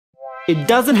It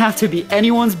doesn't have to be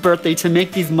anyone's birthday to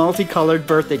make these multicolored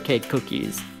birthday cake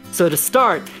cookies. So to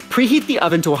start, preheat the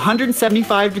oven to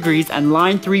 175 degrees and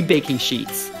line 3 baking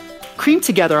sheets. Cream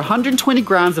together 120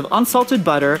 grams of unsalted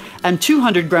butter and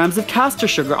 200 grams of caster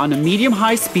sugar on a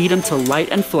medium-high speed until light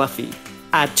and fluffy.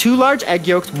 Add 2 large egg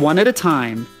yolks one at a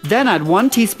time. Then add 1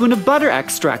 teaspoon of butter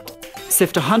extract.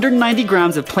 Sift 190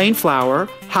 grams of plain flour,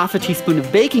 half a teaspoon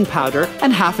of baking powder,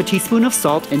 and half a teaspoon of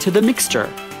salt into the mixture.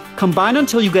 Combine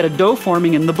until you get a dough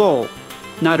forming in the bowl.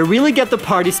 Now to really get the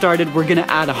party started, we're gonna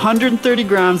add 130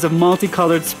 grams of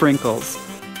multicolored sprinkles.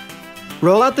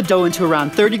 Roll out the dough into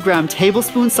around 30-gram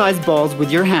tablespoon-sized balls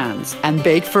with your hands and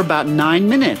bake for about 9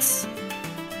 minutes.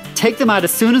 Take them out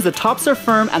as soon as the tops are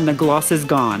firm and the gloss is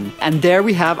gone. And there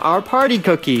we have our party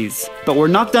cookies. But we're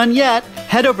not done yet.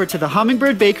 Head over to the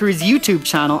Hummingbird Bakeries YouTube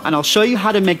channel and I'll show you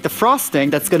how to make the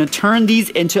frosting that's gonna turn these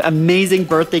into amazing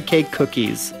birthday cake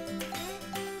cookies.